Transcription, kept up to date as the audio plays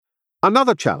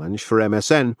Another challenge for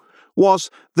MSN was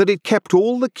that it kept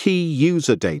all the key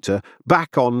user data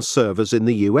back on servers in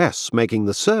the US, making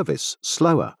the service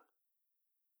slower.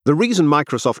 The reason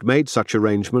Microsoft made such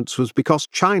arrangements was because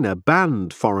China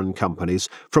banned foreign companies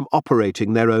from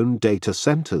operating their own data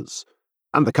centers,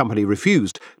 and the company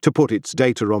refused to put its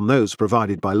data on those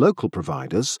provided by local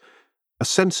providers, a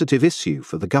sensitive issue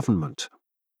for the government.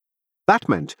 That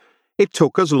meant it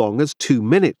took as long as 2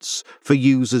 minutes for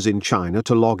users in China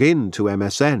to log in to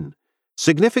MSN,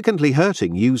 significantly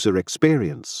hurting user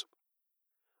experience.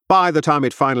 By the time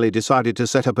it finally decided to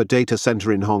set up a data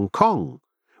center in Hong Kong,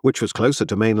 which was closer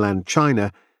to mainland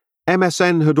China,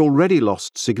 MSN had already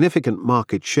lost significant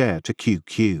market share to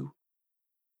QQ.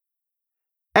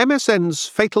 MSN's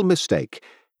fatal mistake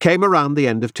came around the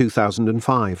end of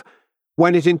 2005,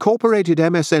 when it incorporated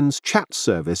MSN's chat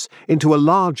service into a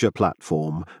larger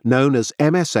platform known as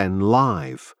MSN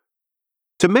Live.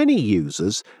 To many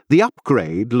users, the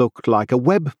upgrade looked like a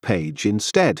web page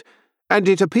instead, and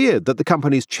it appeared that the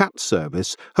company's chat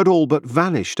service had all but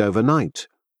vanished overnight.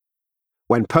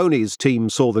 When Pony's team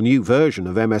saw the new version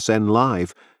of MSN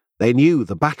Live, they knew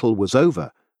the battle was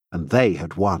over and they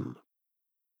had won.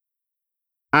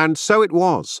 And so it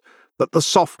was that the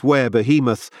software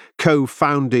behemoth,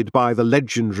 co-founded by the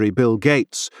legendary Bill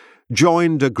Gates,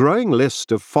 joined a growing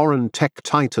list of foreign tech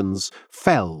titans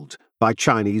felled by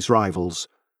Chinese rivals.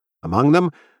 Among them,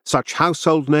 such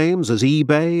household names as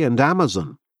eBay and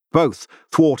Amazon, both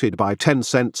thwarted by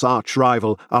Tencent's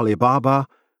arch-rival Alibaba,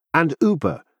 and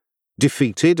Uber,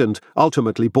 defeated and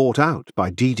ultimately bought out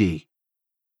by Didi.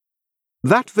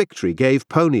 That victory gave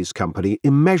Pony's company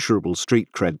immeasurable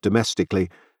street cred domestically,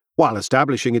 while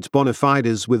establishing its bona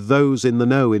fides with those in the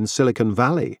know in Silicon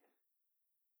Valley.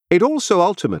 It also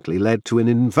ultimately led to an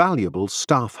invaluable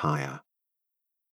staff hire.